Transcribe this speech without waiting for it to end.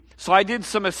So I did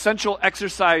some essential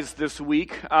exercise this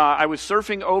week. I was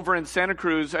surfing over in Santa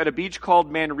Cruz at a beach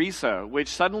called Manresa, which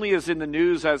suddenly is in the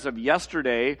news as of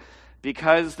yesterday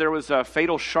because there was a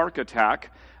fatal shark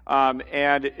attack,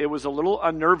 and it was a little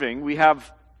unnerving. We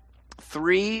have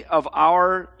 3 of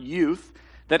our youth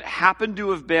that happened to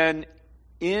have been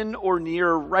in or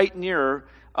right near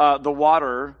the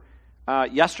water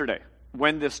yesterday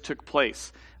when this took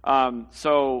place.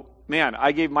 Man,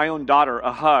 I gave my own daughter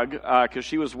a hug because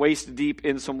she was waist deep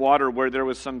in some water where there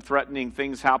was some threatening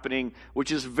things happening,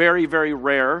 which is very, very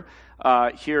rare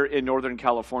here in Northern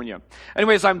California.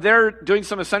 Anyways, I'm there doing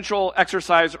some essential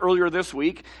exercise earlier this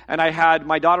week, and I had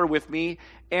my daughter with me,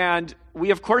 and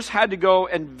we, of course, had to go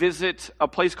and visit a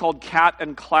place called Cat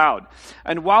and Cloud.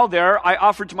 And while there, I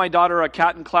offered to my daughter a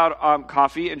Cat and Cloud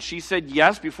coffee, and she said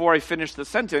yes before I finished the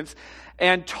sentence.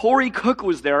 And Tori Cook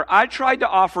was there. I tried to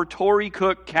offer Tori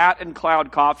Cook Cat and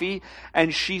Cloud coffee,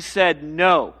 and she said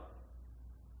no.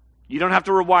 You don't have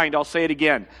to rewind. I'll say it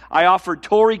again. I offered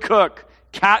Tori Cook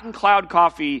Cat and Cloud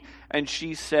coffee, and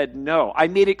she said no. I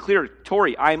made it clear,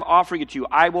 Tori, I'm offering it to you.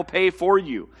 I will pay for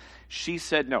you. She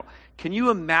said no. Can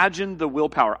you imagine the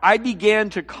willpower? I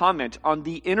began to comment on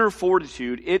the inner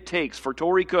fortitude it takes for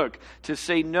Tori Cook to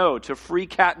say no to free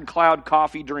Cat and Cloud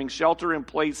coffee during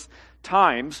shelter-in-place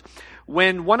times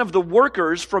when one of the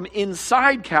workers from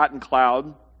inside Cat and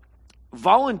Cloud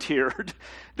volunteered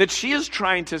that she is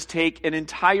trying to take an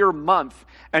entire month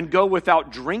and go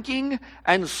without drinking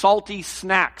and salty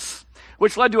snacks,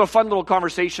 which led to a fun little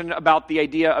conversation about the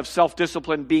idea of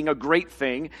self-discipline being a great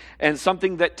thing and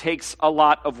something that takes a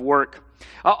lot of work.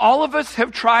 All of us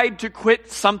have tried to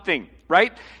quit something,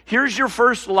 right? Here's your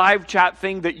first live chat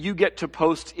thing that you get to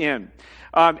post in.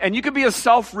 And you can be as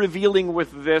self-revealing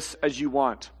with this as you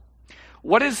want.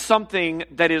 What is something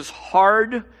that is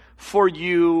hard for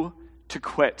you to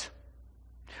quit?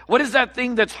 What is that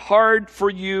thing that's hard for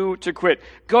you to quit?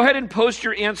 Go ahead and post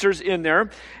your answers in there.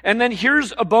 And then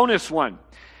here's a bonus one.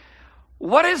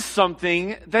 What is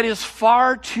something that is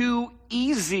far too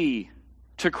easy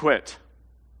to quit?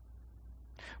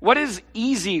 What is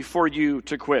easy for you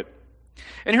to quit?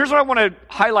 And here's what I want to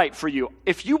highlight for you.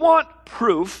 If you want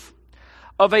proof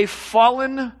of a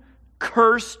fallen,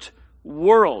 cursed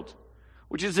world,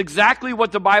 which is exactly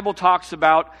what the Bible talks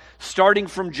about, starting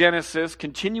from Genesis,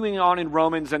 continuing on in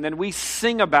Romans, and then we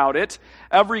sing about it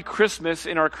every Christmas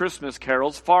in our Christmas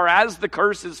carols, far as the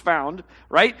curse is found,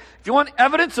 right? If you want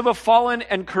evidence of a fallen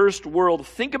and cursed world,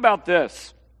 think about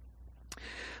this.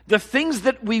 The things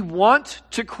that we want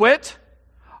to quit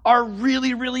are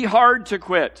really, really hard to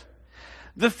quit.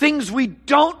 The things we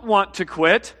don't want to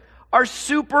quit are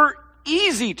super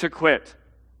easy to quit.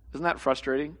 Isn't that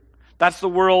frustrating? That's the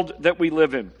world that we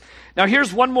live in. Now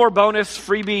here's one more bonus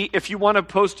freebie. If you want to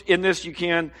post in this, you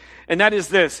can. And that is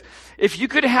this. If you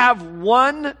could have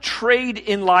one trade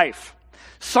in life,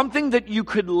 something that you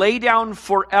could lay down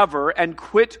forever and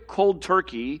quit cold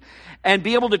turkey, and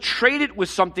be able to trade it with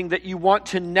something that you want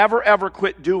to never ever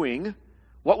quit doing,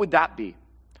 what would that be?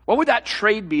 What would that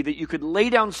trade be that you could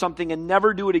lay down something and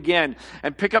never do it again,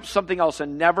 and pick up something else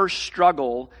and never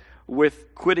struggle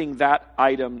with quitting that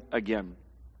item again?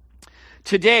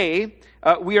 Today,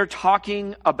 we are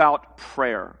talking about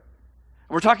prayer.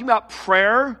 We're talking about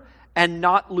prayer and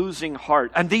not losing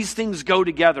heart. And these things go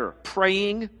together,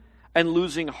 praying and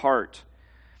losing heart.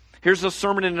 Here's the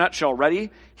sermon in a nutshell.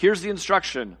 Ready? Here's the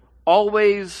instruction.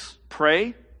 Always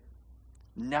pray,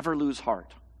 never lose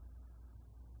heart.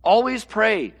 Always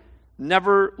pray,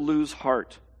 never lose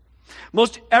heart.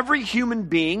 Most every human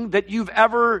being that you've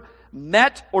ever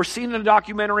met or seen in a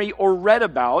documentary or read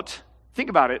about,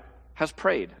 think about it, has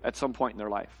prayed at some point in their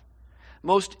life.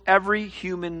 Most every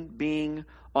human being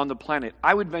on the planet,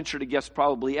 I would venture to guess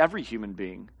probably every human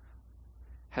being,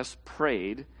 has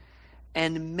prayed,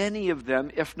 and many of them,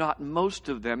 if not most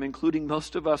of them, including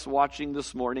most of us watching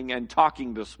this morning and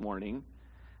talking this morning,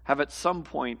 have at some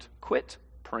point quit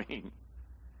praying.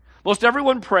 Most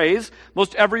everyone prays,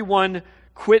 most everyone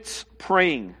quits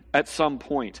praying at some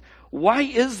point. Why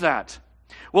is that?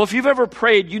 Well, if you've ever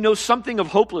prayed, you know something of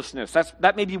hopelessness.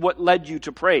 That may be what led you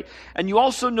to pray. And you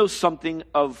also know something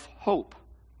of hope.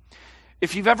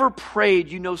 If you've ever prayed,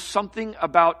 you know something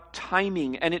about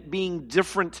timing and it being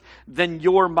different than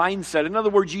your mindset. In other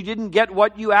words, you didn't get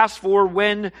what you asked for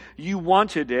when you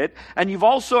wanted it. And you've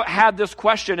also had this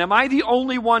question, am I the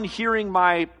only one hearing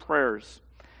my prayers?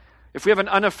 If we have an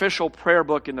unofficial prayer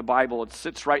book in the Bible, it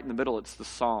sits right in the middle. It's the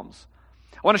Psalms.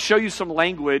 I want to show you some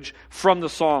language from the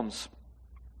Psalms.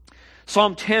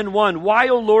 Psalm 10:1, why,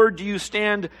 O Lord, do you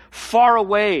stand far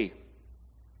away?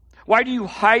 Why do you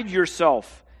hide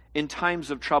yourself in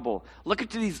times of trouble. Look at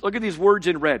these words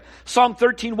in red. Psalm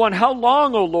 13:1, how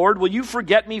long, O Lord, will you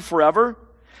forget me forever?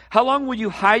 How long will you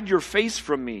hide your face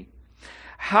from me?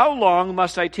 How long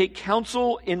must I take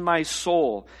counsel in my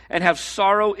soul and have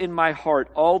sorrow in my heart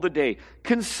all the day?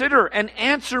 Consider and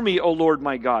answer me, O Lord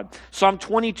my God. Psalm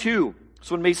 22,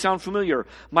 this one may sound familiar.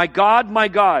 My God,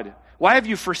 why have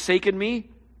you forsaken me?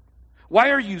 Why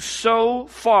are you so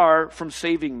far from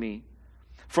saving me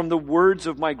from the words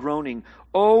of my groaning?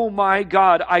 Oh my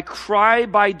God, I cry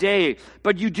by day,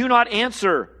 but you do not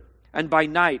answer, and by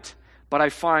night, but I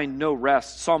find no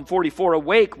rest. Psalm 44,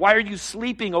 awake, why are you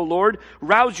sleeping, O Lord?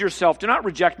 Rouse yourself, do not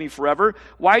reject me forever.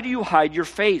 Why do you hide your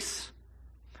face?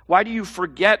 Why do you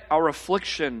forget our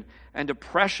affliction and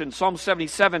oppression? Psalm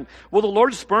 77, will the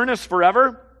Lord spurn us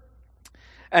forever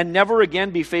and never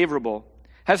again be favorable?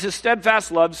 Has his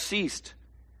steadfast love ceased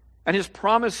and his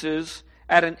promises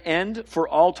at an end for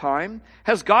all time?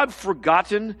 Has God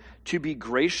forgotten to be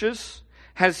gracious?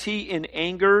 Has he in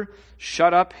anger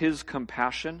shut up his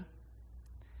compassion?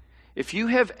 If you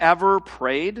have ever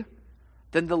prayed,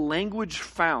 then the language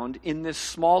found in this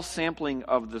small sampling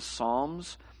of the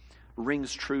Psalms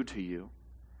rings true to you.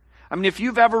 I mean, if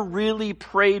you've ever really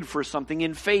prayed for something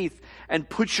in faith and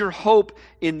put your hope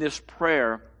in this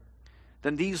prayer,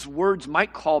 then these words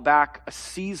might call back a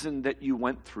season that you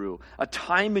went through, a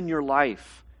time in your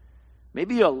life,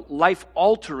 maybe a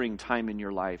life-altering time in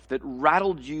your life that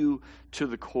rattled you to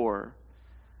the core.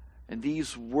 And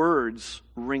these words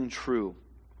ring true.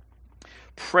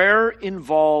 Prayer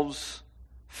involves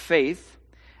faith,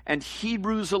 and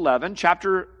Hebrews 11,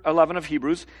 chapter 11 of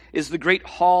Hebrews, is the great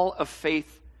Hall of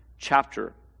Faith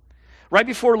chapter. Right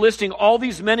before listing all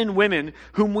these men and women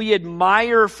whom we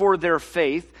admire for their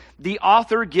faith, the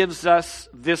author gives us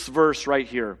this verse right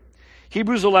here.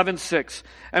 Hebrews 11:6,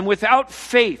 and without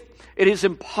faith it is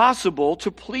impossible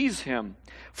to please him.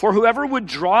 For whoever would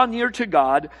draw near to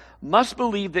God must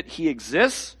believe that he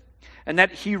exists and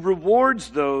that he rewards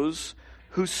those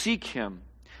who seek him.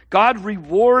 God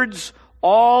rewards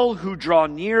all who draw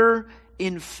near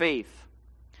in faith.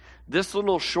 This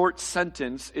little short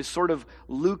sentence is sort of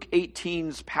Luke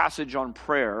 18's passage on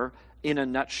prayer in a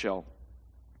nutshell.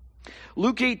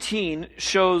 Luke 18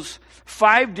 shows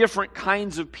 5 different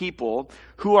kinds of people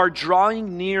who are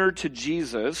drawing near to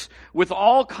Jesus with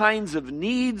all kinds of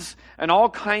needs and all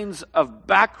kinds of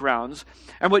backgrounds.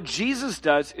 And what Jesus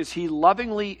does is he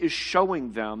lovingly is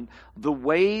showing them the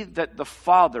way that the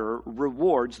Father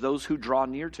rewards those who draw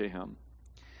near to him.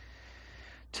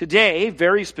 Today,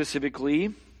 very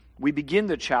specifically, we begin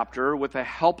the chapter with a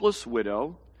helpless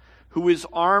widow who is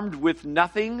armed with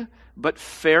nothing but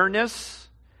fairness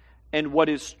and what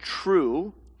is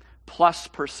true, plus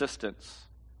persistence.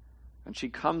 And she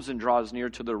comes and draws near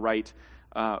to the right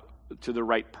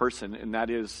person, and that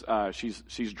is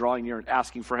she's drawing near and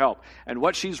asking for help. And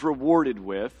what she's rewarded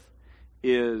with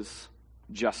is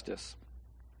justice.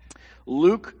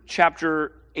 Luke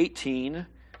chapter 18,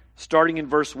 starting in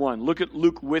verse 1. Look at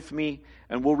Luke with me,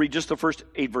 and we'll read just the first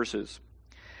 8 verses.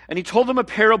 And he told them a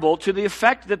parable to the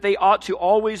effect that they ought to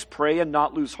always pray and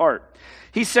not lose heart.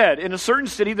 He said, in a certain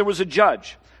city there was a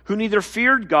judge who neither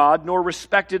feared God nor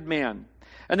respected man.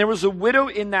 And there was a widow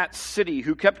in that city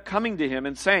who kept coming to him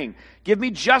and saying, give me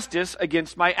justice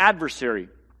against my adversary.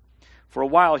 For a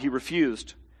while he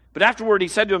refused. But afterward he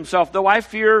said to himself, though I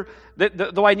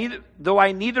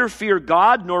neither fear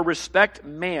God nor respect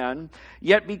man,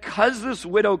 yet because this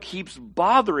widow keeps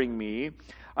bothering me,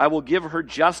 I will give her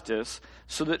justice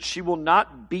so that she will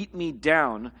not beat me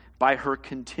down by her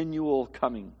continual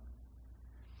coming.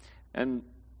 And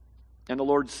the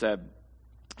Lord said,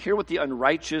 hear what the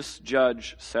unrighteous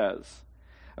judge says.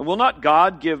 And will not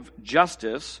God give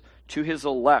justice to his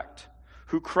elect,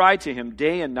 who cry to him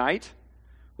day and night?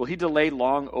 Will he delay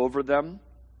long over them?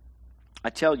 I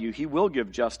tell you, he will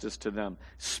give justice to them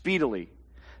speedily.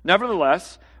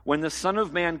 Nevertheless, when the Son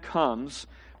of Man comes,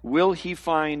 will he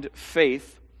find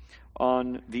faith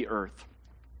on the earth?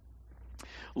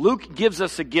 Luke gives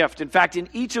us a gift. In fact, in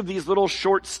each of these little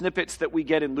short snippets that we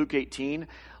get in Luke 18,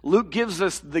 Luke gives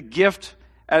us the gift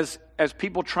as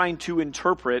people trying to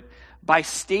interpret by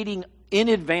stating in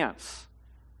advance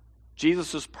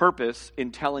Jesus' purpose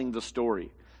in telling the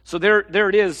story. So there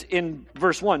it is in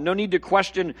verse 1. No need to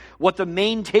question what the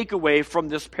main takeaway from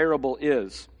this parable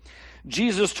is.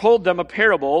 Jesus told them a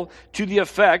parable to the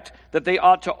effect that they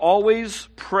ought to always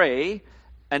pray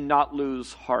and not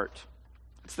lose heart.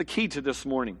 It's the key to this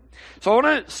morning. So I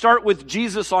want to start with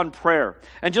Jesus on prayer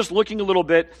and just looking a little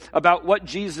bit about what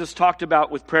Jesus talked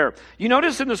about with prayer. You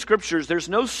notice in the scriptures, there's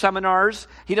no seminars.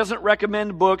 He doesn't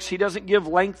recommend books. He doesn't give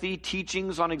lengthy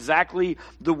teachings on exactly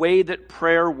the way that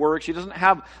prayer works. He doesn't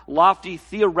have lofty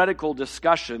theoretical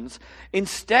discussions.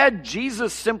 Instead,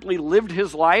 Jesus simply lived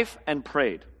his life and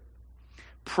prayed.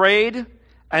 Prayed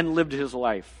and lived his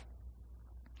life.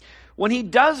 When he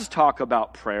does talk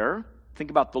about prayer, think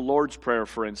about the Lord's Prayer,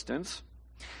 for instance,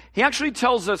 he actually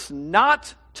tells us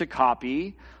not to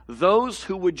copy those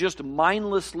who would just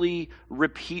mindlessly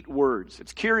repeat words.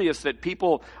 It's curious that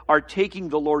people are taking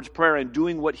the Lord's Prayer and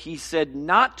doing what he said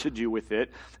not to do with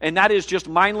it, and that is just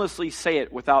mindlessly say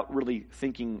it without really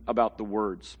thinking about the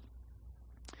words.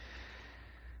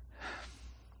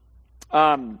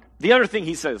 The other thing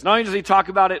he says, not only does he talk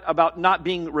about it, about not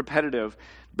being repetitive,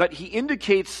 but he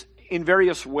indicates in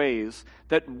various ways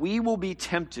that we will be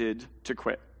tempted to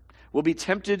quit. We'll be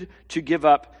tempted to give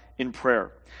up in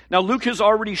prayer. Now, Luke has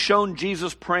already shown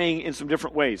Jesus praying in some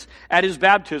different ways. At his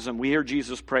baptism, we hear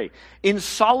Jesus pray. In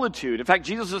solitude, in fact,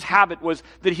 Jesus' habit was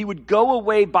that he would go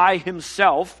away by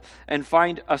himself and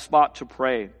find a spot to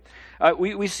pray.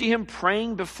 We see him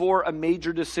praying before a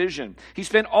major decision. He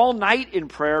spent all night in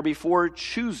prayer before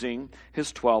choosing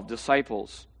his 12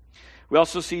 disciples. We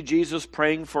also see Jesus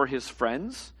praying for his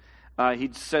friends.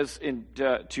 He says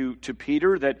to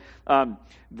Peter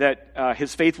that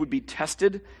his faith would be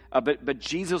tested, but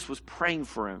Jesus was praying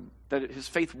for him, that his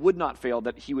faith would not fail,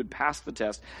 that he would pass the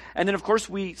test. And then, of course,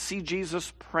 we see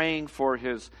Jesus praying for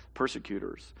his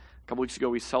persecutors. A couple weeks ago,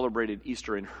 we celebrated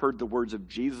Easter and heard the words of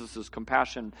Jesus'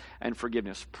 compassion and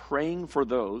forgiveness, praying for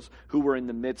those who were in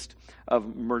the midst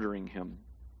of murdering him.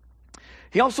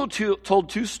 He also told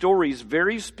two stories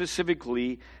very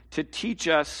specifically to teach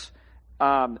us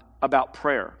about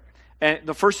prayer. And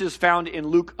the first is found in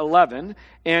Luke 11.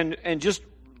 And just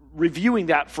reviewing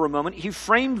that for a moment, he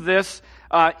framed this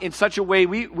in such a way,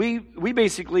 we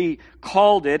basically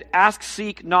called it ask,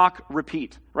 seek, knock,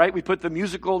 repeat, right? We put the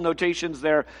musical notations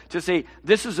there to say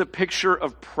this is a picture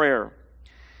of prayer.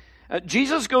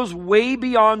 Jesus goes way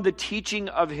beyond the teaching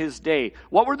of his day.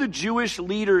 What were the Jewish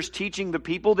leaders teaching the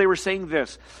people? They were saying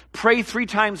this: pray 3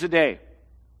 times a day.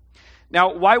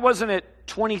 Now, why wasn't it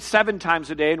 27 times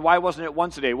a day, and why wasn't it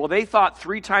once a day? Well, they thought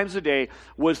 3 times a day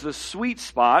was the sweet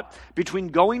spot between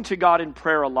going to God in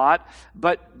prayer a lot,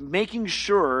 but making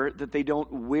sure that they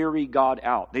don't weary God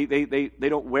out. They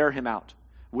don't wear him out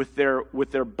with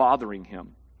their bothering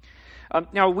him.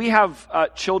 Now, we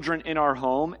have children in our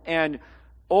home, and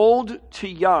old to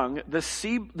young, the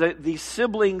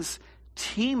siblings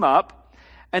team up,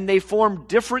 and they form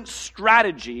different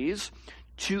strategies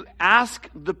to ask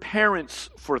the parents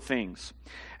for things.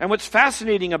 And what's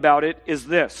fascinating about it is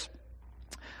this.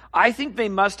 I think they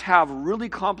must have really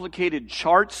complicated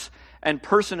charts and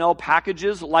personnel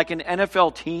packages like an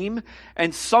NFL team,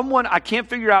 and someone, I can't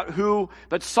figure out who,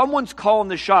 but someone's calling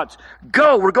the shots.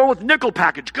 Go, we're going with nickel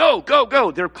package. Go, go, go.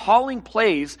 They're calling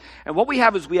plays, and what we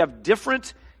have is we have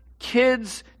different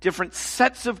kids, different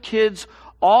sets of kids,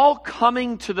 all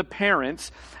coming to the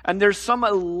parents, and there's some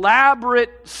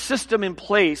elaborate system in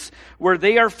place where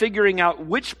they are figuring out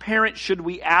which parent should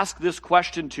we ask this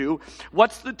question to,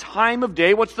 what's the time of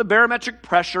day, what's the barometric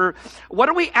pressure, what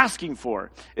are we asking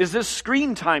for? Is this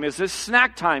screen time? Is this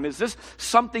snack time? Is this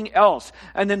something else?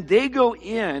 And then they go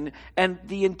in, and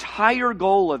the entire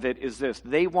goal of it is this: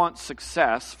 they want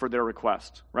success for their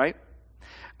request, right?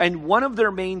 And one of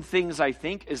their main things, I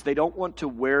think, is they don't want to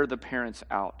wear the parents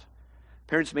out.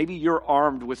 Parents, maybe you're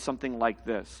armed with something like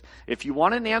this. If you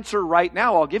want an answer right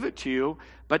now, I'll give it to you,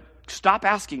 but stop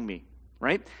asking me,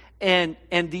 right? And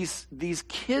these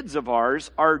kids of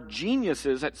ours are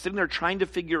geniuses at sitting there trying to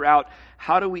figure out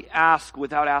how do we ask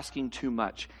without asking too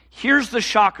much. Here's the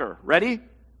shocker. Ready?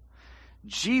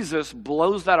 Jesus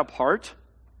blows that apart,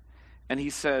 and he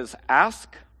says,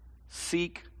 ask,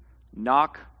 seek,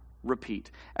 knock, repeat.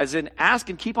 As in, ask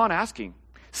and keep on asking.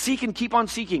 Seek and keep on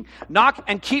seeking. Knock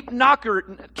and keep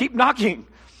knocking.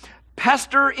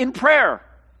 Pester in prayer.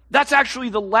 That's actually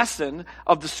the lesson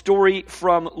of the story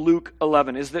from Luke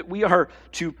 11, is that we are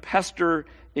to pester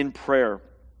in prayer.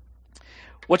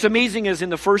 What's amazing is in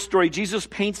the first story, Jesus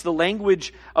paints the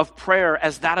language of prayer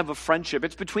as that of a friendship.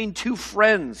 It's between 2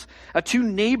 friends, 2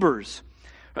 neighbors.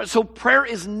 So prayer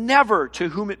is never to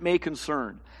whom it may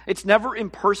concern. It's never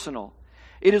impersonal.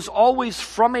 It is always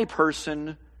from a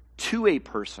person to a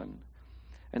person.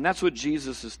 And that's what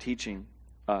Jesus is teaching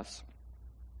us.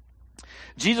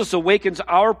 Jesus awakens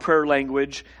our prayer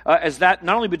language as that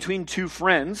not only between two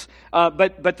friends,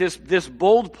 but this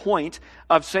bold point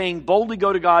of saying boldly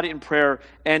go to God in prayer,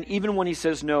 and even when he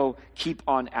says no, keep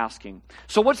on asking.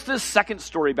 So what's this second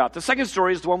story about? The second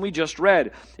story is the one we just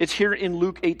read. It's here in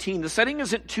Luke 18. The setting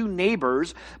isn't two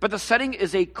neighbors, but the setting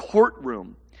is a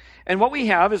courtroom. And what we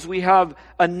have is we have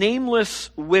a nameless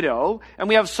widow, and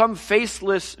we have some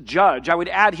faceless judge. I would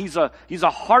add he's a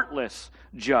heartless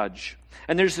judge.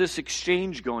 And there's this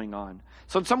exchange going on.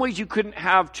 So in some ways you couldn't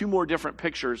have two more different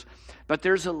pictures, but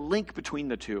there's a link between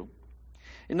the two.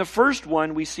 In the first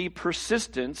one, we see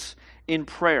persistence in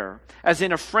prayer, as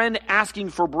in a friend asking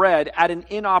for bread at an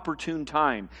inopportune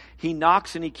time. He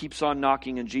knocks and he keeps on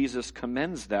knocking, and Jesus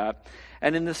commends that.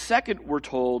 And in the second, we're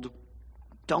told,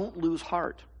 don't lose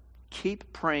heart.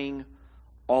 Keep praying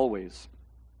always.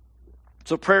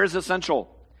 So prayer is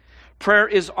essential. Prayer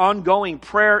is ongoing.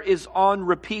 Prayer is on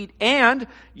repeat. And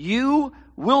you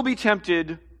will be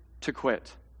tempted to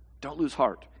quit. Don't lose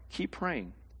heart. Keep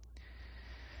praying.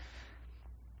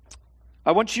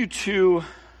 I want you to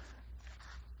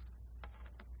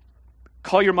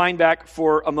call your mind back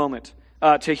for a moment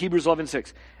to Hebrews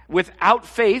 11:6. Without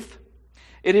faith,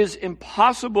 it is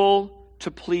impossible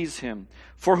to please him.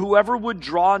 For whoever would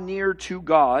draw near to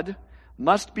God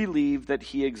must believe that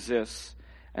he exists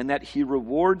and that he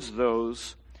rewards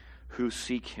those who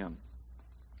seek him.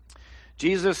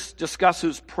 Jesus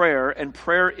discusses prayer, and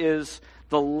prayer is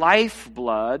the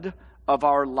lifeblood of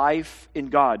our life in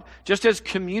God. Just as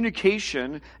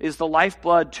communication is the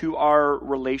lifeblood to our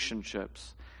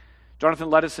relationships. Jonathan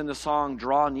led us in the song,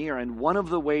 Draw Near, and one of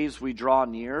the ways we draw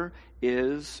near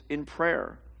is in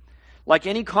prayer. Like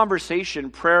any conversation,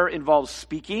 prayer involves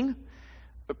speaking,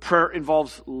 prayer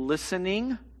involves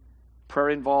listening, prayer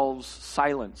involves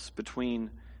silence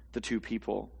between the two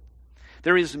people.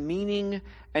 There is meaning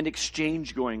and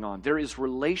exchange going on. There is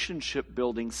relationship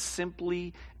building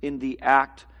simply in the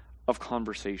act of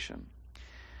conversation.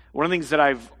 One of the things that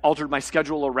I've altered my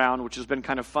schedule around, which has been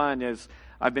kind of fun, is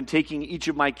I've been taking each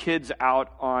of my kids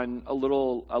out on a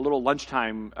little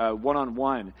lunchtime,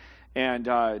 one-on-one.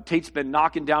 And Tate's been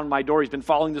knocking down my door. He's been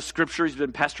following the scripture. He's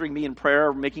been pestering me in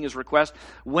prayer, making his request.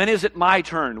 When is it my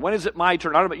turn? When is it my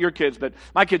turn? I don't know about your kids, but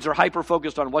my kids are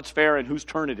hyper-focused on what's fair and whose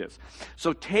turn it is.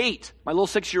 So Tate, my little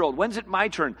 6-year-old, when's it my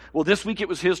turn? Well, this week it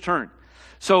was his turn.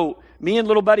 So me and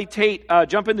little buddy Tate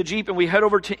jump in the Jeep and we head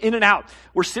over to In-N-Out.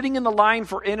 We're sitting in the line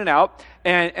for In-N-Out,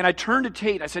 and I turned to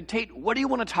Tate. I said, Tate, what do you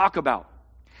want to talk about?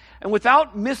 And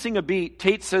without missing a beat,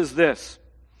 Tate says this.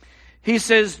 He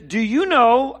says, do you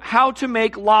know how to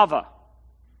make lava?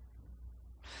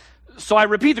 So I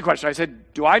repeat the question. I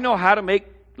said, do I know how to make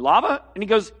lava? And he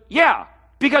goes, yeah,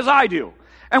 because I do.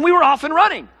 And we were off and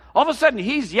running. All of a sudden,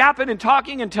 he's yapping and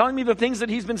talking and telling me the things that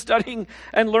he's been studying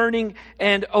and learning,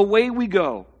 and away we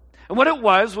go. And what it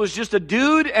was just a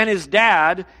dude and his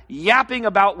dad yapping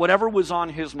about whatever was on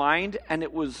his mind, and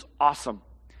it was awesome.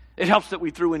 It helps that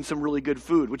we threw in some really good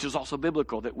food, which is also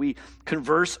biblical, that we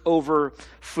converse over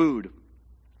food.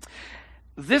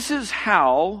 This is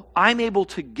how I'm able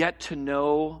to get to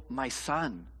know my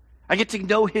son. I get to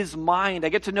know his mind. I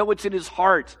get to know what's in his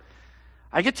heart.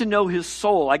 I get to know his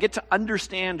soul. I get to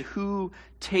understand who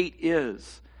Tate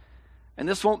is. And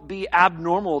this won't be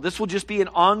abnormal. This will just be an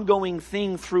ongoing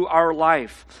thing through our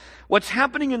life. What's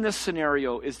happening in this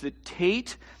scenario is that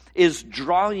Tate is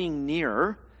drawing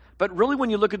near. But really, when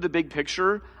you look at the big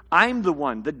picture, I'm the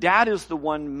one. The dad is the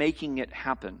one making it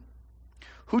happen.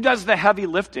 Who does the heavy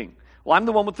lifting? Well, I'm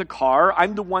the one with the car.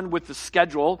 I'm the one with the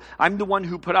schedule. I'm the one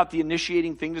who put out the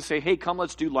initiating thing to say, hey, come,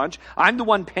 let's do lunch. I'm the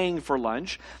one paying for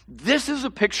lunch. This is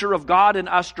a picture of God and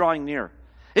us drawing near.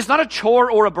 It's not a chore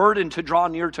or a burden to draw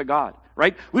near to God,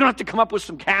 right? We don't have to come up with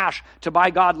some cash to buy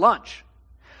God lunch.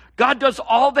 God does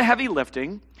all the heavy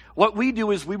lifting. What we do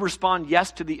is we respond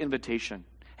yes to the invitation.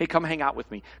 Hey, come hang out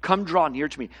with me. Come draw near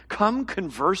to me. Come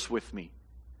converse with me.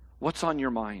 What's on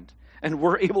your mind? And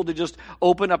we're able to just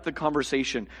open up the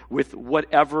conversation with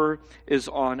whatever is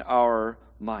on our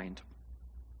mind.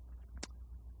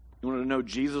 You want to know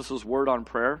Jesus' word on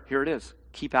prayer? Here it is.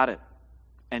 Keep at it.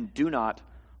 And do not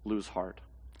lose heart.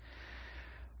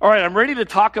 All right, I'm ready to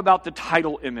talk about the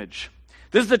title image.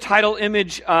 This is the title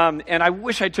image, and I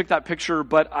wish I took that picture,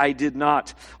 but I did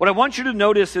not. What I want you to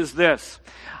notice is this.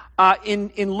 In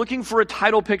looking for a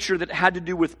title picture that had to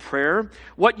do with prayer,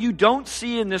 what you don't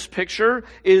see in this picture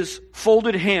is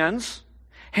folded hands,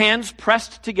 hands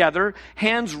pressed together,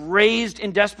 hands raised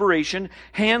in desperation,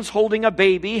 hands holding a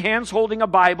baby, hands holding a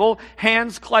Bible,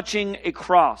 hands clutching a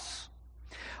cross.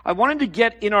 I wanted to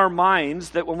get in our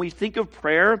minds that when we think of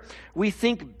prayer, we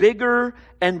think bigger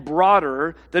and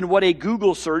broader than what a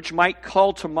Google search might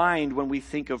call to mind when we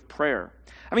think of prayer.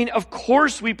 I mean, of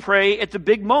course we pray at the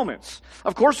big moments.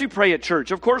 Of course we pray at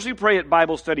church. Of course we pray at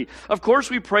Bible study. Of course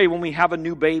we pray when we have a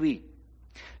new baby.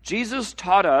 Jesus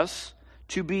taught us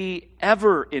to be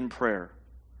ever in prayer,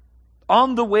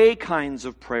 on the way kinds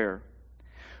of prayer.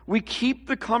 We keep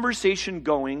the conversation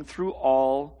going through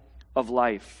all of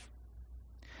life.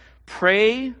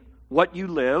 Pray what you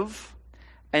live,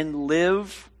 and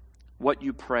live what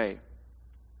you pray.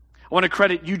 I want to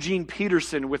credit Eugene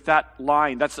Peterson with that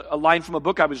line. That's a line from a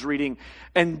book I was reading,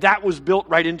 and that was built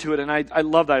right into it, and I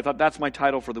love that. I thought that's my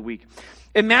title for the week.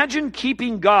 Imagine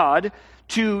keeping God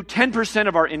to 10%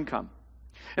 of our income.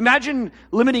 Imagine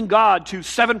limiting God to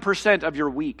 7% of your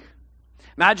week.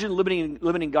 Imagine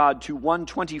limiting God to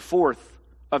 1/24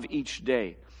 of each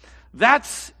day.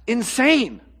 That's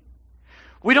insane.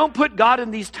 We don't put God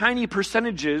in these tiny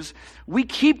percentages. We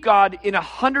keep God in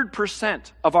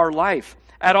 100% of our life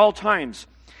at all times.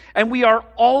 And we are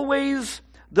always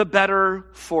the better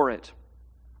for it.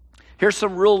 Here's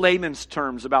some real layman's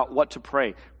terms about what to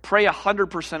pray. Pray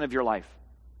 100% of your life.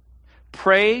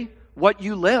 Pray what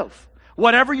you live.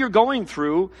 Whatever you're going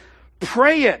through,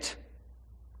 pray it.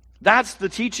 That's the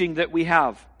teaching that we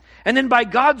have. And then by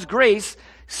God's grace,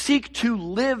 seek to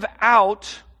live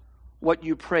out what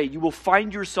you pray. You will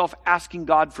find yourself asking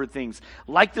God for things.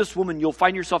 Like this woman, you'll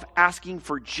find yourself asking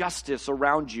for justice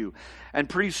around you. And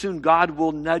pretty soon God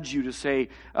will nudge you to say,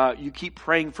 you keep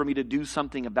praying for me to do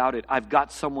something about it. I've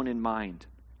got someone in mind.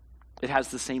 It has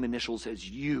the same initials as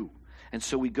you. And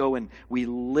so we go and we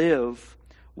live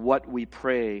what we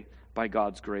pray by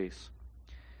God's grace.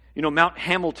 You know, Mount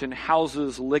Hamilton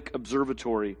houses Lick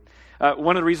Observatory.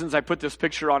 One of the reasons I put this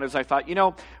picture on is I thought,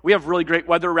 we have really great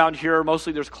weather around here.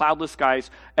 Mostly there's cloudless skies.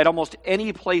 At almost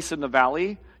any place in the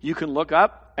valley, you can look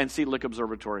up and see Lick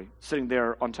Observatory sitting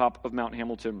there on top of Mount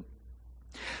Hamilton.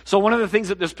 So one of the things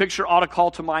that this picture ought to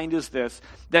call to mind is this,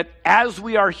 that as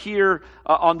we are here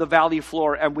on the valley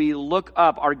floor and we look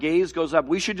up, our gaze goes up,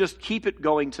 we should just keep it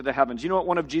going to the heavens. You know what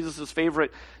one of Jesus'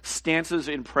 favorite stances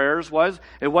in prayers was?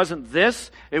 It wasn't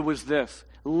this, it was this.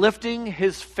 Lifting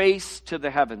his face to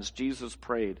the heavens, Jesus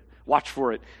prayed. Watch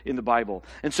for it in the Bible.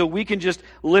 And so we can just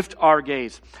lift our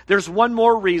gaze. There's one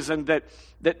more reason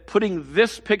that putting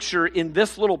this picture in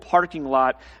this little parking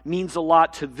lot means a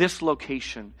lot to this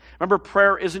location. Remember,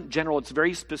 prayer isn't general, it's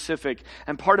very specific.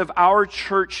 And part of our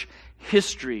church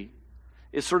history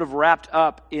is sort of wrapped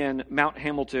up in Mount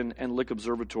Hamilton and Lick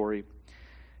Observatory.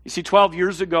 You see, 12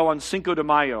 years ago on Cinco de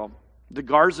Mayo, the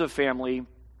Garza family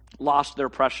lost their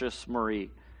precious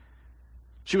Marie.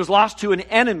 She was lost to an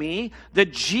enemy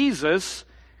that Jesus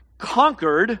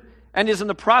conquered and is in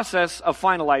the process of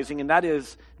finalizing, and that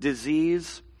is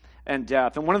disease and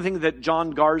death. And one of the things that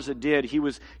John Garza did, he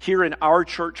was here in our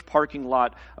church parking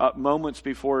lot moments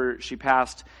before she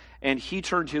passed, and he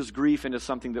turned his grief into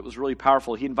something that was really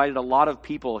powerful. He invited a lot of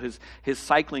people, his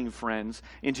cycling friends,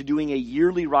 into doing a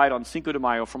yearly ride on Cinco de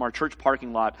Mayo from our church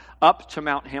parking lot up to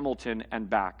Mount Hamilton and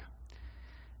back.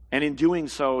 And in doing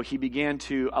so, he began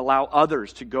to allow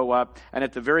others to go up. And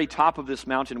at the very top of this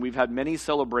mountain, we've had many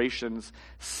celebrations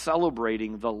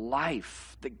celebrating the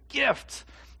life, the gift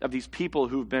of these people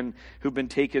who've been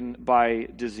taken by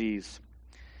disease.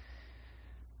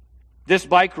 This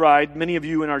bike ride, many of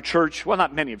you in our church, well,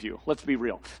 not many of you, let's be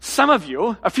real. Some of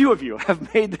you, a few of you,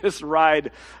 have made this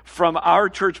ride from our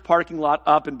church parking lot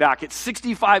up and back. It's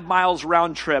 65 miles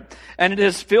round trip, and it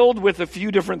is filled with a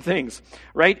few different things,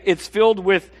 right? It's filled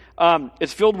with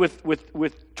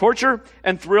torture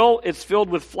and thrill. It's filled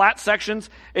with flat sections.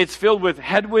 It's filled with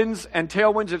headwinds and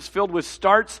tailwinds. It's filled with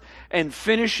starts and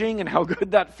finishing and how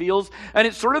good that feels. And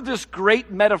it's sort of this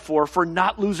great metaphor for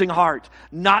not losing heart,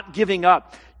 not giving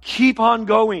up. Keep on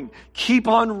going. Keep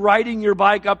on riding your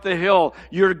bike up the hill.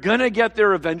 You're going to get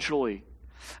there eventually.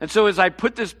 And so as I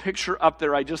put this picture up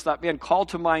there, I just thought, man, call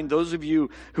to mind those of you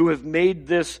who have made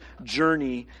this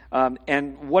journey,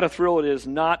 and what a thrill it is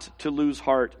not to lose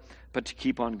heart, but to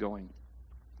keep on going.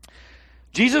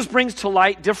 Jesus brings to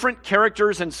light different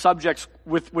characters and subjects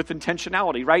with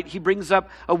intentionality, right? He brings up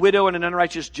a widow and an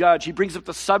unrighteous judge. He brings up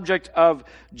the subject of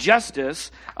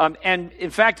justice. And in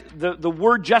fact, the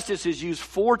word justice is used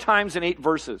 4 times in 8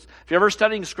 verses. If you're ever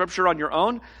studying Scripture on your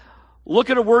own, look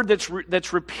at a word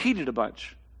that's repeated a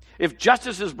bunch. If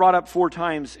justice is brought up 4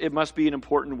 times, it must be an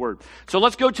important word. So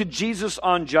let's go to Jesus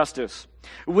on justice.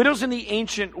 Widows in the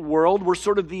ancient world were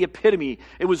sort of the epitome.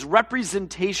 It was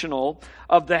representational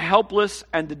of the helpless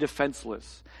and the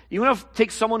defenseless. You want to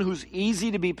take someone who's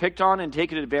easy to be picked on and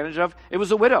taken advantage of? It was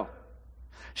a widow.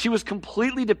 She was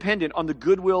completely dependent on the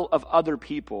goodwill of other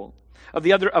people, of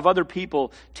other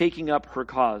people taking up her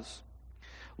cause.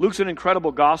 Luke's an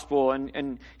incredible gospel,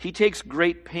 and he takes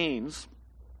great pains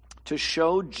to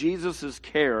show Jesus'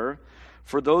 care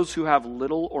for those who have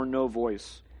little or no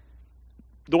voice,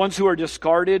 the ones who are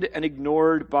discarded and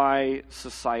ignored by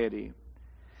society.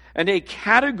 And a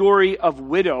category of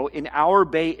widow in our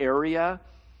Bay Area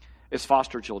is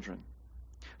foster children.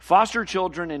 Foster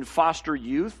children and foster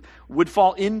youth would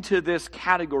fall into this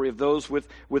category of those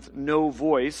with no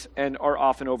voice and are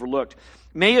often overlooked.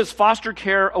 May is Foster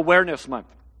Care Awareness Month.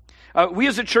 We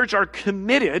as a church are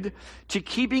committed to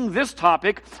keeping this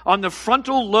topic on the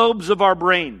frontal lobes of our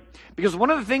brain. Because one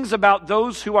of the things about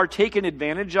those who are taken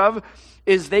advantage of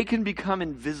is they can become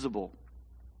invisible.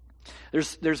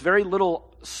 There's very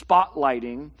little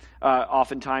spotlighting,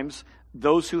 oftentimes,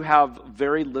 those who have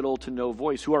very little to no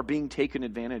voice, who are being taken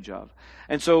advantage of.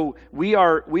 And so we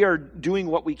are doing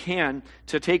what we can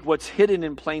to take what's hidden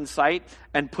in plain sight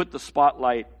and put the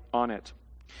spotlight on it.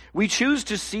 We choose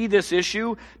to see this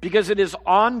issue because it is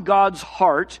on God's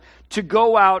heart to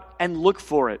go out and look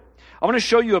for it. I want to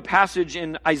show you a passage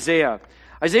in Isaiah.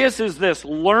 Isaiah says this: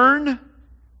 learn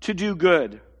to do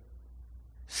good,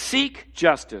 seek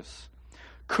justice,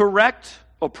 correct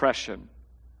oppression,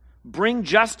 bring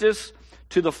justice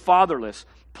to the fatherless,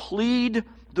 plead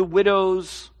the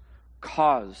widow's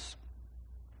cause.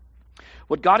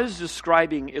 What God is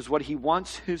describing is what he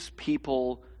wants his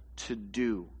people to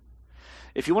do.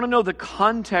 If you want to know the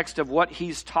context of what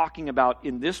he's talking about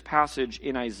in this passage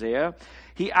in Isaiah,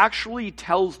 he actually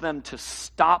tells them to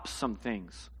stop some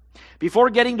things. Before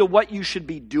getting to what you should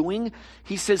be doing,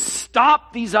 he says,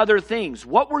 stop these other things.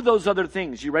 What were those other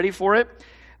things? You ready for it?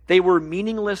 They were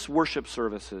meaningless worship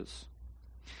services.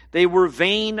 They were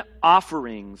vain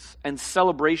offerings and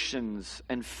celebrations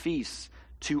and feasts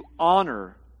to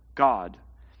honor God.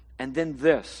 And then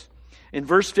this, in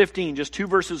verse 15, just 2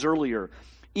 verses earlier,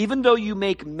 even though you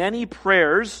make many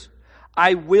prayers,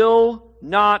 I will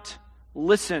not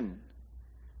listen.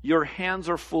 Your hands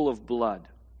are full of blood.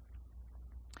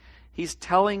 He's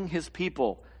telling his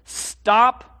people,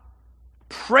 stop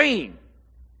praying.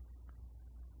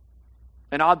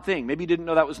 An odd thing. Maybe you didn't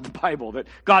know that was in the Bible, that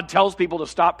God tells people to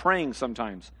stop praying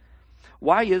sometimes.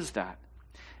 Why is that?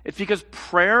 It's because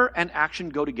prayer and action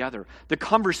go together. The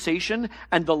conversation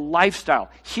and the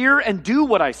lifestyle. Hear and do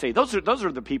what I say. Those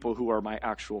are the people who are my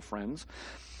actual friends.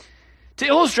 To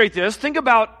illustrate this, think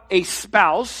about a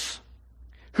spouse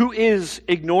who is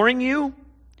ignoring you,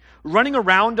 running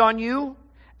around on you,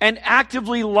 and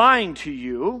actively lying to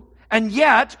you, and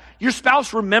yet your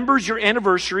spouse remembers your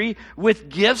anniversary with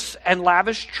gifts and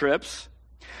lavish trips.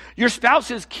 Your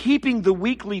spouse is keeping the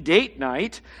weekly date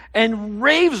night and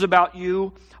raves about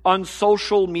you on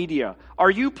social media. Are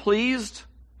you pleased?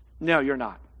 No, you're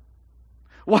not.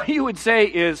 What you would say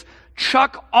is,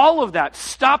 chuck all of that.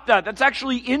 Stop that. That's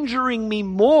actually injuring me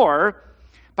more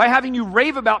by having you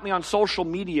rave about me on social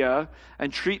media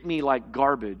and treat me like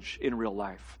garbage in real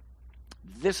life.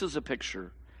 This is a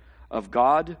picture of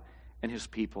God and his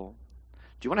people.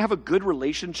 Do you want to have a good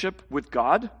relationship with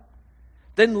God?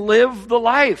 Then live the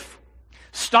life.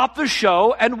 Stop the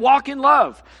show and walk in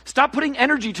love. Stop putting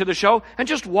energy to the show and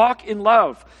just walk in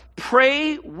love.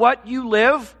 Pray what you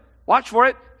live, watch for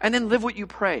it, and then live what you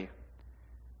pray.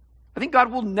 I think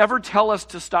God will never tell us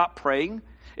to stop praying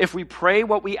if we pray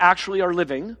what we actually are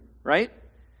living, right?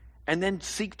 And then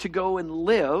seek to go and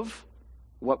live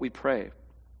what we pray.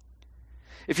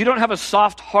 If you don't have a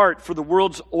soft heart for the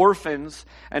world's orphans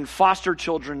and foster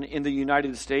children in the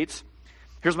United States,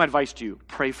 here's my advice to you: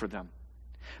 pray for them.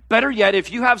 Better yet,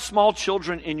 if you have small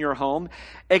children in your home,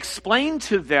 explain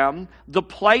to them the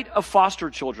plight of foster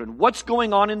children, what's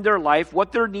going on in their life,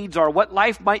 what their needs are, what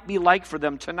life might be like for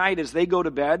them tonight as they go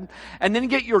to bed, and then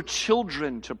get your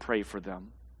children to pray for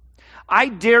them. I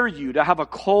dare you to have a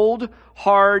cold,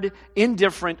 hard,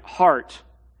 indifferent heart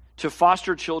to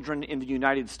foster children in the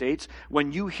United States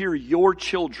when you hear your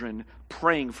children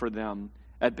praying for them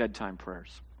at bedtime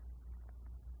prayers.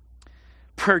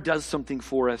 Prayer does something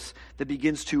for us that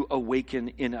begins to awaken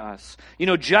in us. You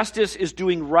know, justice is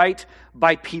doing right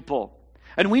by people.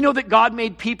 And we know that God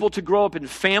made people to grow up in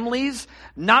families,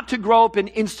 not to grow up in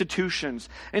institutions.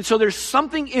 And so there's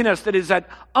something in us that is at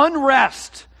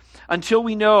unrest until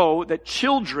we know that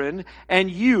children and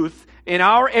youth in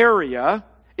our area,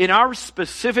 in our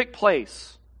specific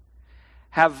place,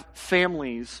 have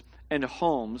families and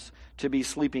homes to be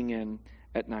sleeping in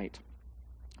at night.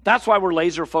 That's why we're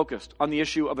laser focused on the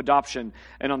issue of adoption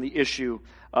and on the issue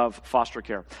of foster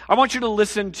care. I want you to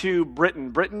listen to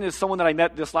Britton. Britton is someone that I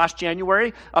met this last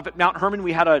January up at Mount Hermon.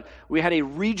 We had a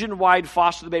region-wide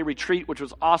Foster the Bay retreat, which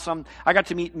was awesome. I got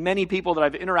to meet many people that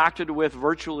I've interacted with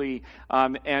virtually,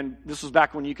 and this was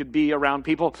back when you could be around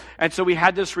people. And so we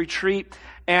had this retreat,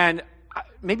 and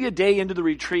maybe a day into the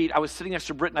retreat, I was sitting next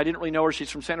to Britton. I didn't really know her. She's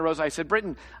from Santa Rosa. I said,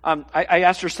 Britton, I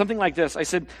asked her something like this. I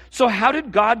said, so how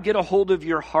did God get a hold of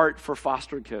your heart for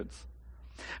foster kids?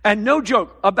 And no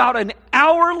joke, about an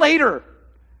hour later,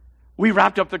 we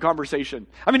wrapped up the conversation.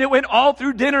 I mean, it went all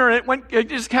through dinner, and it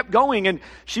just kept going. And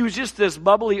she was just this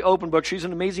bubbly open book. She's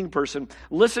an amazing person.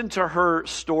 Listen to her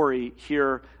story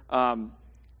here on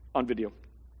video.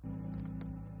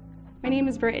 My name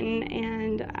is Britton,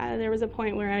 and there was a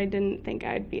point where I didn't think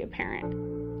I'd be a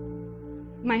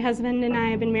parent. My husband and I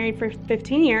have been married for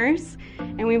 15 years,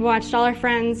 and we've watched all our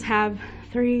friends have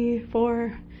 3,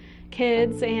 4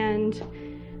 kids, and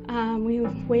we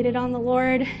waited on the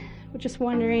Lord, just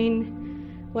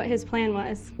wondering what his plan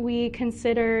was. We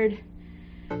considered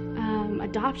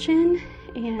adoption,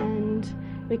 and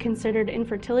we considered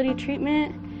infertility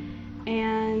treatment,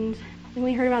 and then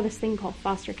we heard about this thing called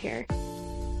foster care.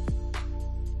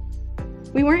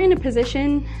 We weren't in a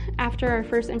position after our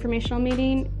first informational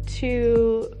meeting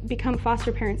to become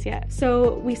foster parents yet.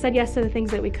 So we said yes to the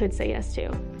things that we could say yes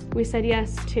to. We said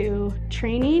yes to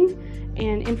training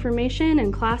and information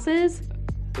and classes.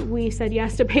 We said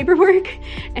yes to paperwork.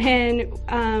 And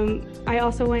I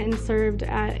also went and served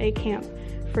at a camp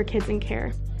for kids in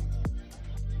care.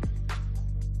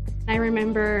 I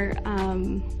remember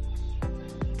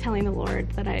telling the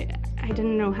Lord that I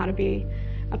didn't know how to be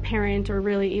a parent or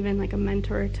really even like a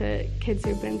mentor to kids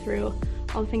who've been through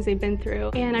all the things they've been through.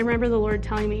 And I remember the Lord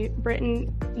telling me,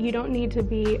 Britton, you don't need to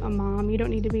be a mom, you don't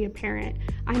need to be a parent.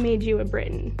 I made you a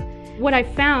Britton. What I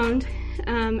found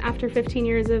after 15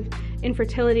 years of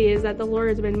infertility is that the Lord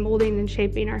has been molding and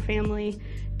shaping our family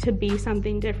to be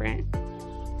something different.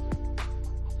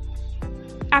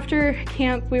 After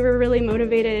camp, we were really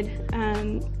motivated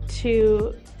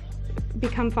to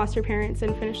become foster parents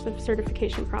and finish the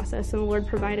certification process, and the Lord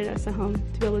provided us a home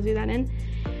to be able to do that in.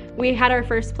 We had our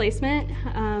first placement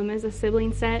as a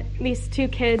sibling set. These 2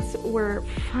 kids were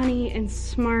funny and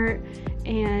smart,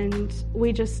 and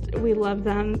we loved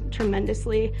them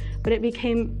tremendously, but it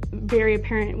became very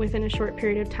apparent within a short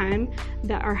period of time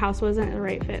that our house wasn't the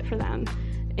right fit for them,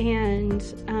 and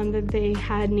that they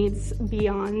had needs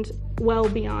well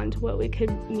beyond what we could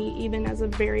meet even as a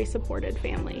very supported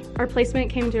family. Our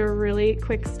placement came to a really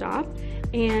quick stop,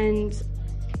 and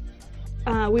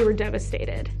we were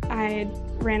devastated. I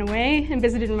ran away and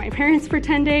visited my parents for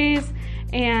 10 days,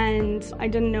 and I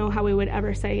didn't know how we would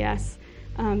ever say yes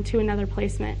to another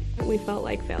placement. We felt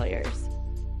like failures.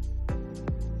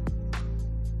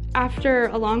 After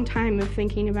a long time of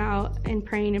thinking about and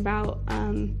praying about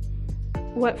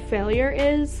what failure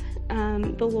is,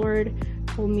 the Lord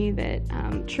told me that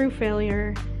true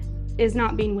failure is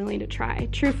not being willing to try.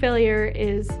 True failure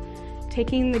is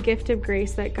taking the gift of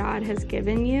grace that God has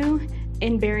given you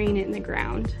and burying it in the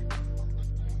ground.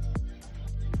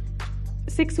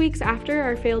 6 weeks after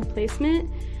our failed placement,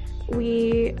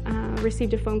 we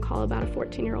received a phone call about a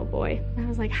 14-year-old boy. And I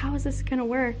was like, how is this gonna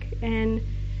work? And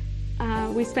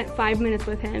we spent 5 minutes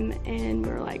with him, and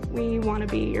we were like, we want to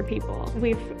be your people.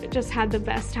 We've just had the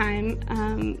best time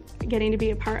getting to be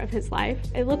a part of his life.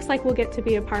 It looks like we'll get to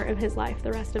be a part of his life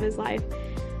the rest of his life.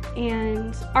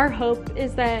 And our hope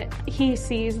is that he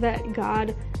sees that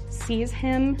God sees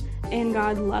him and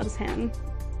God loves him.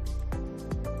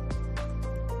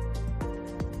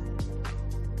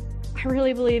 I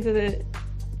really believe that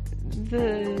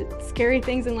the scary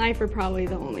things in life are probably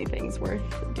the only things worth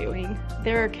doing.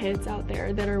 There are kids out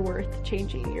there that are worth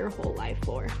changing your whole life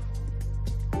for.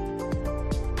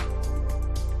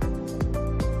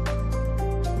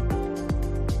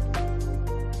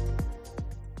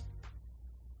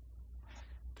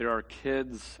 There are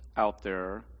kids out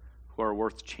there who are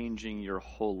worth changing your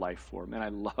whole life for. Man, I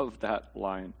love that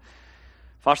line.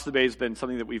 Foster the Bay has been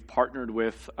something that we've partnered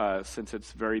with since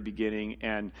its very beginning,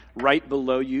 and right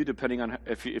below you, depending on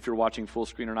if you're watching full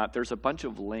screen or not, there's a bunch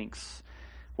of links.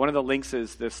 One of the links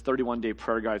is this 31-day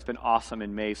prayer guide. It's been awesome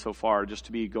in May so far, just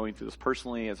to be going through this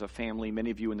personally as a family. Many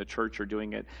of you in the church are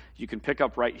doing it. You can pick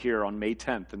up right here on May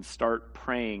 10th and start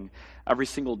praying every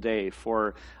single day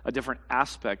for a different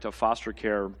aspect of foster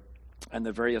care and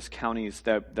the various counties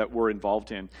that we're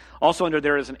involved in. Also under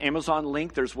there is an Amazon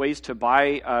link. There's ways to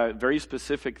buy very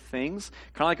specific things,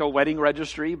 kind of like a wedding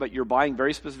registry, but you're buying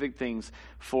very specific things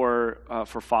for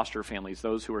foster families,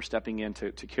 those who are stepping in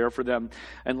to care for them.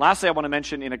 And lastly, I want to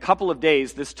mention in a couple of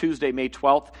days, this Tuesday, May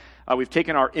 12th, we've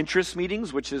taken our interest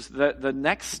meetings, which is the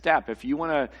next step. If you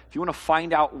want to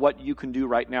find out what you can do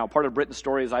right now, part of Britain's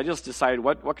story is I just decided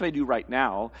what can I do right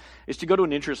now is to go to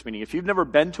an interest meeting. If you've never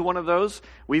been to one of those,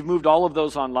 we've moved all of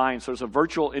those online. So there's a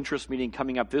virtual interest meeting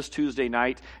coming up this Tuesday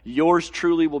night. Yours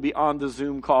truly will be on the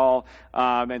Zoom call,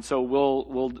 and so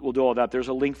we'll do all that. There's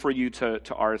a link for you to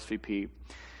RSVP.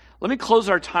 Let me close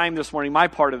our time this morning, my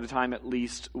part of the time at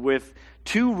least, with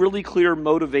two really clear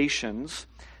motivations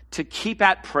to keep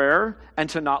at prayer and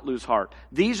to not lose heart.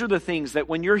 These are the things that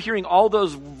when you're hearing all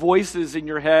those voices in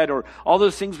your head or all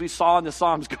those things we saw in the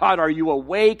Psalms, God, are you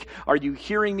awake? Are you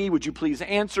hearing me? Would you please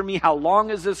answer me? How long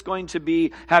is this going to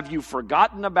be? Have you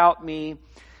forgotten about me?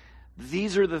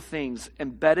 These are the things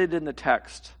embedded in the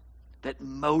text that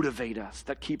motivate us,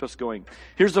 that keep us going.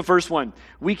 Here's the first one.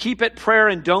 We keep at prayer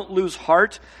and don't lose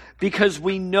heart because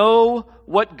we know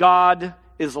what God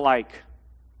is like.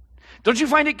 Don't you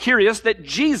find it curious that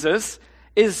Jesus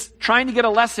is trying to get a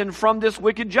lesson from this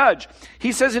wicked judge?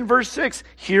 He says in verse 6,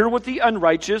 hear what the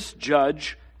unrighteous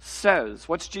judge says.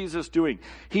 What's Jesus doing?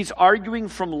 He's arguing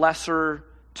from lesser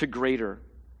to greater.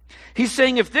 He's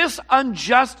saying if this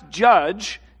unjust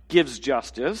judge gives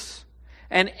justice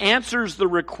and answers the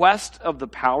request of the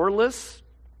powerless,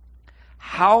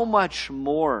 how much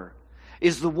more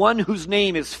is the one whose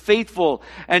name is faithful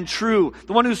and true,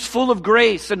 the one who's full of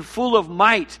grace and full of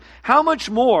might? How much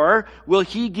more will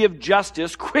he give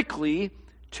justice quickly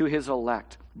to his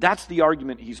elect? That's the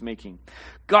argument he's making.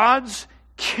 God's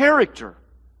character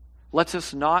lets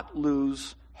us not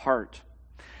lose heart.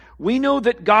 We know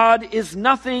that God is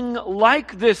nothing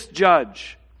like this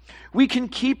judge. We can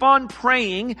keep on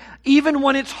praying even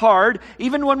when it's hard,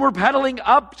 even when we're pedaling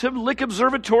up to Lick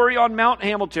Observatory on Mount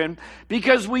Hamilton,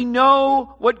 because we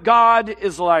know what God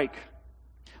is like.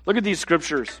 Look at these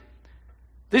scriptures.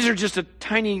 These are just a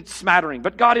tiny smattering,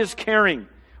 but God is caring.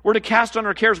 We're to cast on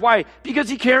our cares. Why? Because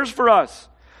he cares for us.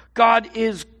 God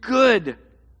is good.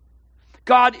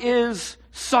 God is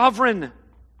sovereign.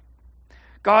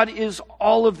 God is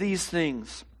all of these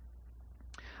things.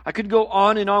 I could go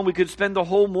on and on. We could spend the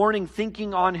whole morning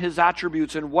thinking on his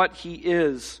attributes and what he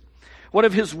is. What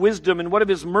of his wisdom and what of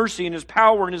his mercy and his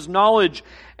power and his knowledge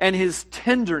and his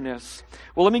tenderness?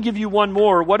 Well, let me give you one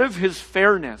more. What of his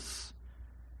fairness?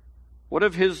 What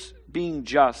of his being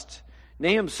just?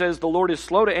 Nahum says the Lord is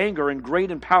slow to anger and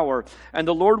great in power, and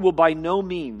the Lord will by no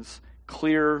means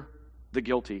clear the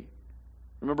guilty.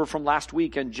 Remember from last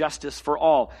week, and justice for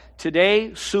all.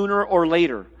 Today, sooner or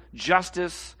later,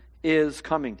 justice is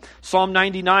coming. Psalm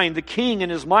 99, the king in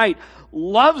his might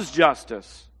loves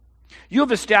justice. You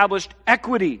have established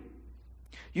equity.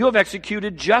 You have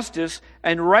executed justice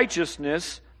and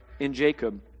righteousness in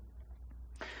Jacob.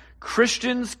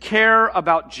 Christians care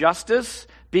about justice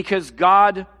because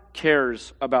God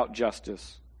cares about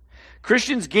justice.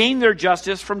 Christians gain their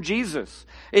justice from Jesus.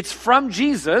 It's from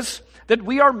Jesus that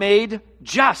we are made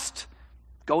just.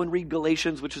 Go and read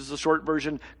Galatians, which is the short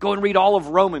version. Go and read all of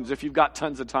Romans if you've got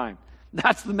tons of time.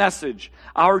 That's the message.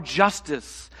 Our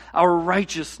justice, our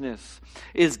righteousness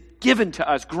is given to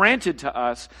us, granted to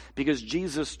us, because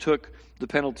Jesus took the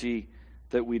penalty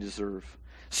that we deserve.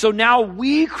 So now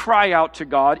we cry out to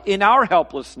God in our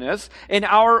helplessness, in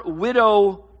our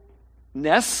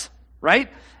widowness, right?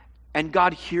 And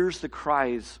God hears the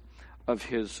cries of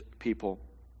his people.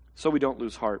 So we don't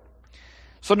lose heart.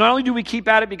 So not only do we keep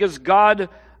at it because God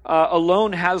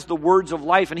alone has the words of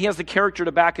life and he has the character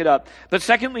to back it up, but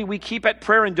secondly, we keep at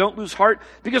prayer and don't lose heart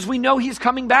because we know he's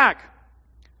coming back.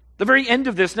 The very end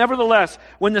of this, nevertheless,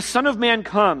 when the Son of Man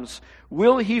comes,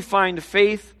 will he find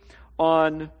faith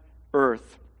on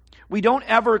earth? We don't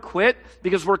ever quit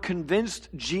because we're convinced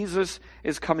Jesus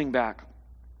is coming back.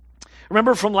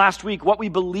 Remember from last week, what we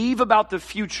believe about the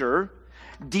future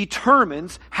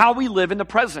determines how we live in the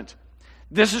present.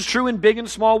 This is true in big and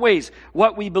small ways.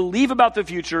 What we believe about the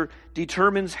future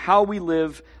determines how we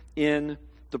live in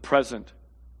the present.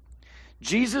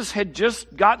 Jesus had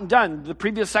just gotten done, the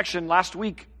previous section last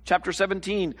week, chapter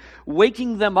 17,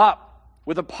 waking them up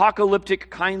with apocalyptic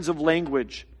kinds of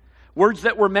language. Words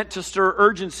that were meant to stir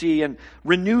urgency and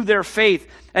renew their faith.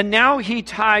 And now he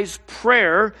ties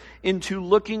prayer into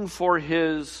looking for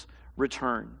his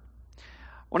return.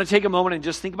 I want to take a moment and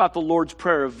just think about the Lord's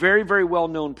Prayer, a very, very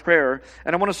well-known prayer,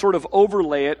 and I want to sort of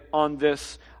overlay it on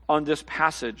this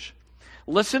passage.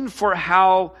 Listen for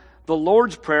how the the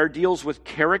Lord's Prayer deals with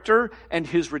character and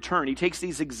his return. He takes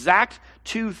these exact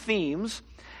two themes,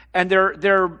 and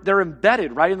they're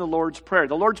embedded right in the Lord's Prayer.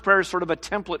 The Lord's Prayer is sort of a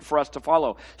template for us to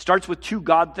follow. Starts with two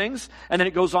God things, and then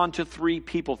it goes on to three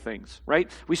people things,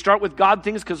 right? We start with God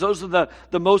things because those are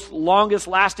the most longest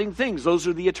lasting things. Those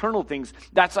are the eternal things.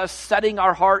 That's us setting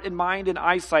our heart and mind and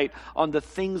eyesight on the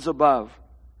things above.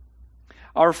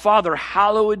 Our Father,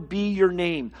 hallowed be your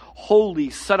name, holy,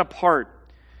 set apart.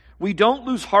 We don't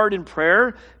lose heart in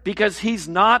prayer because he's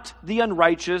not the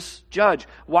unrighteous judge.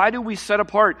 Why do we set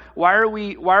apart? Why are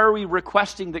we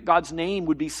requesting that God's name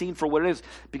would be seen for what it is?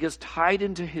 Because tied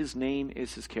into his name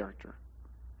is his character.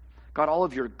 God, all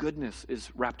of your goodness is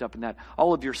wrapped up in that.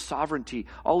 All of your sovereignty,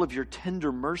 all of your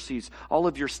tender mercies, all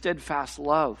of your steadfast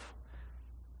love.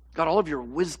 God, all of your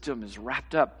wisdom is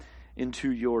wrapped up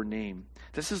into your name.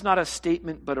 This is not a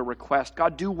statement, but a request.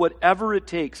 God, do whatever it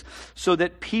takes so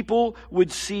that people would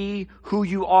see who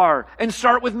you are. And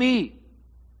start with me.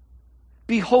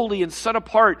 Be holy and set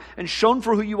apart and shown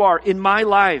for who you are in my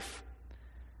life.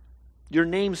 Your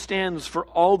name stands for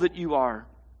all that you are.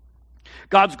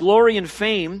 God's glory and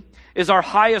fame is our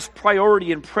highest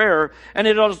priority in prayer, and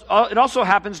it also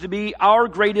happens to be our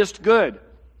greatest good.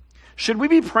 Should we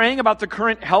be praying about the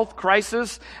current health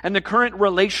crisis and the current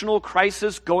relational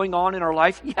crisis going on in our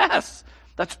life? Yes,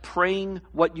 that's praying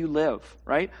what you live,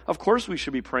 right? Of course we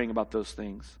should be praying about those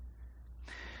things.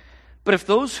 But if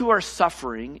those who are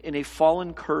suffering in a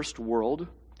fallen, cursed world,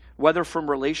 whether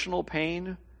from relational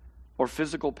pain or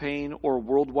physical pain or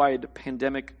worldwide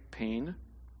pandemic pain,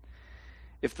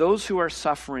 if those who are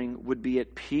suffering would be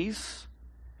at peace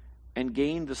and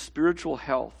gain the spiritual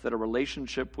health that a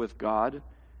relationship with God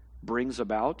brings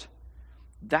about,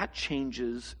 that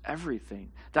changes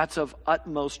everything. That's of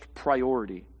utmost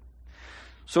priority.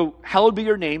 So, hallowed be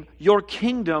your name, your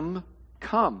kingdom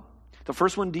come. The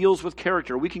first one deals with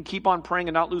character. We can keep on praying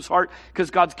and not lose heart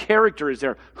because God's character is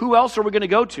there. Who else are we going to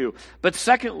go to? But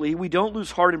secondly, we don't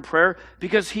lose heart in prayer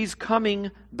because he's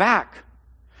coming back.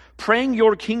 Praying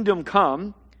your kingdom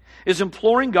come is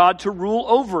imploring God to rule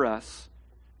over us,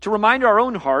 to remind our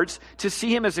own hearts to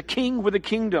see him as a king with a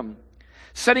kingdom.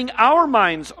 Setting our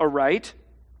minds aright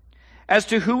as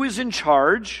to who is in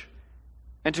charge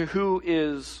and to who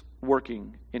is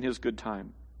working in his good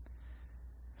time.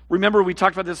 Remember, we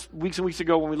talked about this weeks and weeks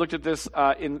ago when we looked at this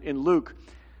in Luke.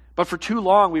 But for too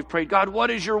long, we've prayed, God,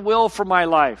 what is your will for my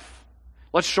life?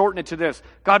 Let's shorten it to this.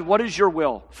 God, what is your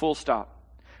will? Full stop.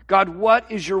 God, what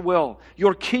is your will?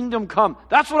 Your kingdom come.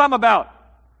 That's what I'm about.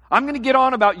 I'm going to get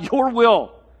on about your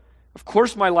will. Of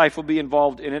course my life will be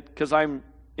involved in it because I'm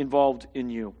involved in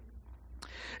you.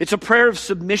 It's a prayer of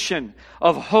submission,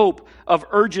 of hope, of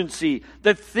urgency,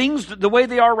 that things the way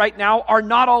they are right now are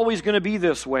not always going to be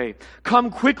this way. Come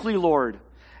quickly, Lord.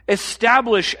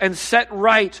 Establish and set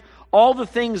right all the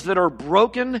things that are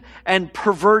broken and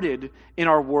perverted in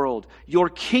our world. Your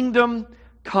kingdom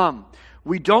come.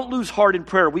 We don't lose heart in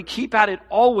prayer. We keep at it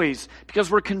always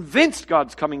because we're convinced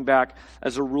God's coming back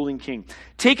as a ruling king.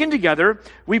 Taken together,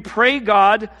 we pray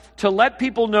God to let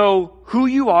people know who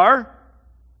you are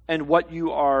and what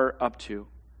you are up to.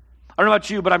 I don't know about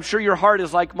you, but I'm sure your heart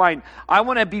is like mine. I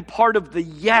want to be part of the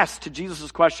yes to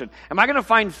Jesus' question. Am I going to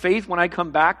find faith when I come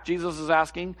back? Jesus is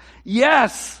asking.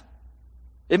 Yes.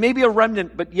 It may be a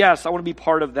remnant, but yes, I want to be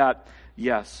part of that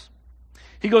yes.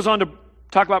 He goes on to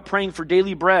talk about praying for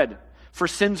daily bread, for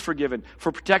sins forgiven,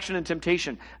 for protection and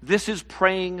temptation. This is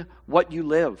praying what you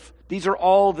live. These are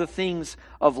all the things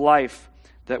of life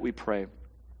that we pray.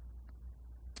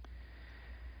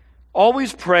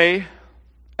 Always pray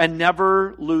and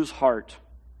never lose heart.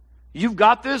 You've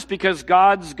got this because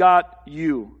God's got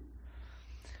you.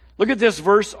 Look at this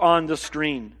verse on the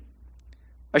screen.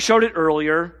 I showed it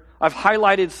earlier. I've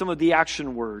highlighted some of the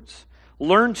action words.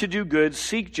 Learn to do good,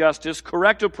 seek justice,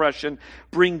 correct oppression,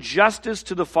 bring justice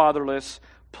to the fatherless,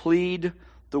 plead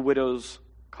the widow's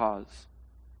cause.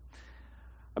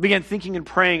 I began thinking and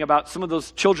praying about some of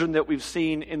those children that we've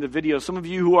seen in the video. Some of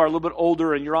you who are a little bit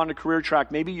older and you're on a career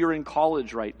track, maybe you're in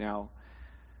college right now.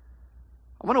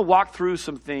 I want to walk through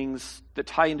some things that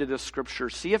tie into this scripture.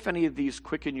 See if any of these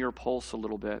quicken your pulse a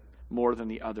little bit more than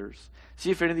the others.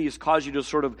 See if any of these cause you to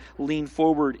sort of lean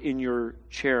forward in your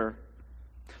chair.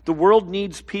 The world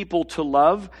needs people to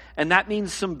love, and that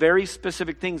means some very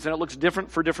specific things, and it looks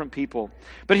different for different people.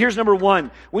 But here's number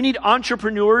one. We need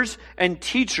entrepreneurs and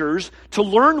teachers to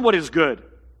learn what is good,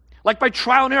 like by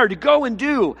trial and error, to go and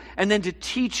do, and then to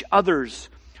teach others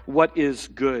what is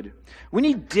good. We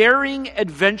need daring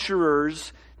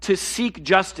adventurers to seek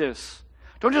justice.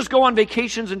 Don't just go on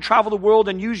vacations and travel the world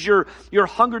and use your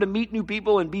hunger to meet new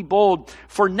people and be bold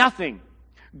for nothing.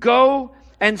 Go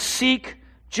and seek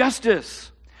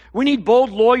justice. We need bold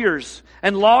lawyers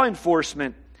and law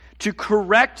enforcement to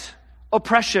correct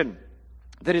oppression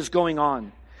that is going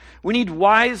on. We need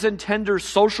wise and tender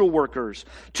social workers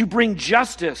to bring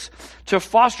justice to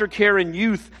foster care and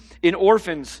youth in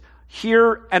orphans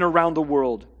here and around the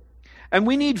world. And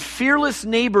we need fearless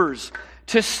neighbors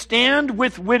to stand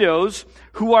with widows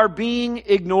who are being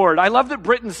ignored. I love that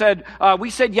Britain said, we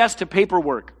said yes to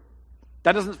paperwork.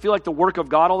 That doesn't feel like the work of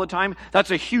God all the time. That's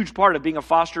a huge part of being a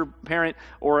foster parent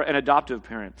or an adoptive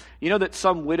parent. You know that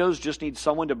some widows just need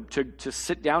someone to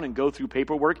sit down and go through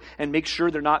paperwork and make sure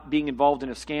they're not being involved in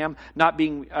a scam, not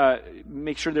being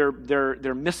make sure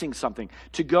they're missing something.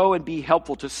 To go and be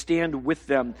helpful, to stand with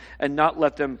them and not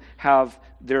let them have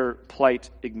their plight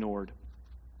ignored.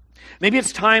 Maybe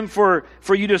it's time for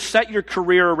you to set your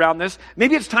career around this.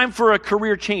 Maybe it's time for a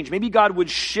career change. Maybe God would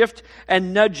shift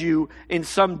and nudge you in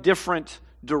some different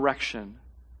direction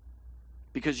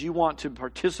because you want to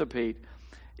participate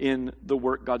in the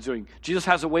work God's doing. Jesus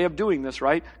has a way of doing this,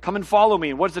 right? Come and follow me.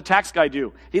 And what does the tax guy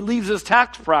do? He leaves his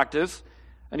tax practice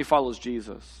and he follows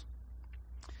Jesus.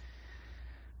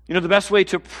 You know, the best way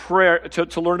to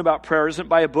learn about prayer isn't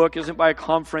by a book, isn't by a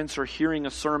conference or hearing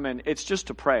a sermon. It's just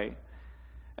to pray.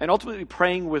 And ultimately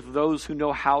praying with those who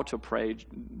know how to pray.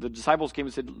 The disciples came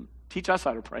and said, teach us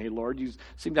how to pray, Lord. You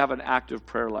seem to have an active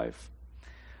prayer life. I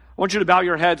want you to bow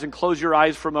your heads and close your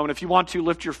eyes for a moment. If you want to,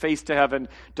 lift your face to heaven.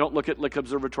 Don't look at Lick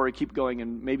Observatory. Keep going,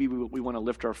 and maybe we want to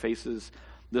lift our faces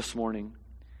this morning.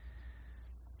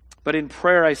 But in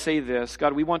prayer, I say this,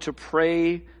 God, we want to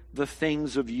pray the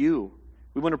things of you.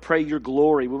 We want to pray your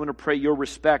glory. We want to pray your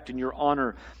respect and your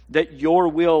honor, that your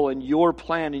will and your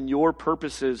plan and your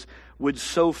purposes would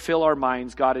so fill our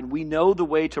minds, God. And we know the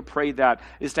way to pray that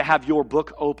is to have your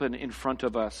book open in front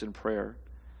of us in prayer.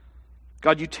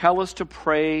 God, you tell us to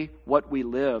pray what we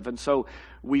live. And so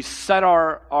we set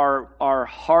our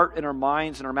heart and our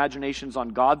minds and our imaginations on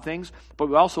God things, but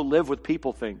we also live with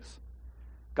people things.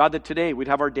 God, that today we'd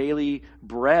have our daily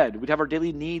bread. We'd have our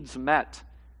daily needs met.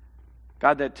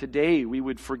 God, that today we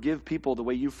would forgive people the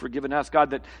way you've forgiven us. God,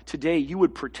 that today you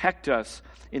would protect us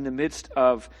in the midst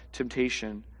of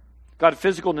temptation. God,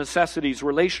 physical necessities,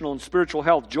 relational and spiritual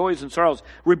health, joys and sorrows,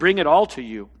 we bring it all to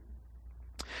you.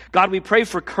 God, we pray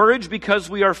for courage because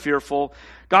we are fearful.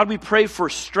 God, we pray for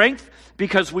strength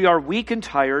because we are weak and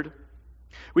tired.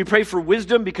 We pray for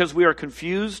wisdom because we are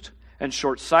confused and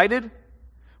short-sighted.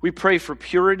 We pray for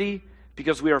purity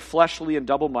because we are fleshly and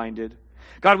double-minded.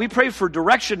 God, we pray for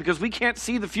direction because we can't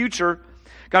see the future.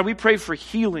 God, we pray for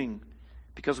healing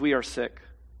because we are sick.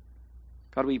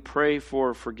 God, we pray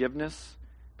for forgiveness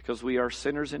because we are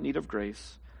sinners in need of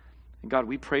grace. And God,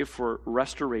 we pray for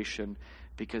restoration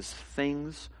because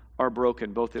things are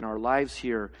broken both in our lives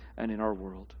here and in our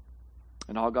world.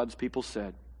 And all God's people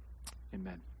said,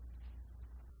 amen.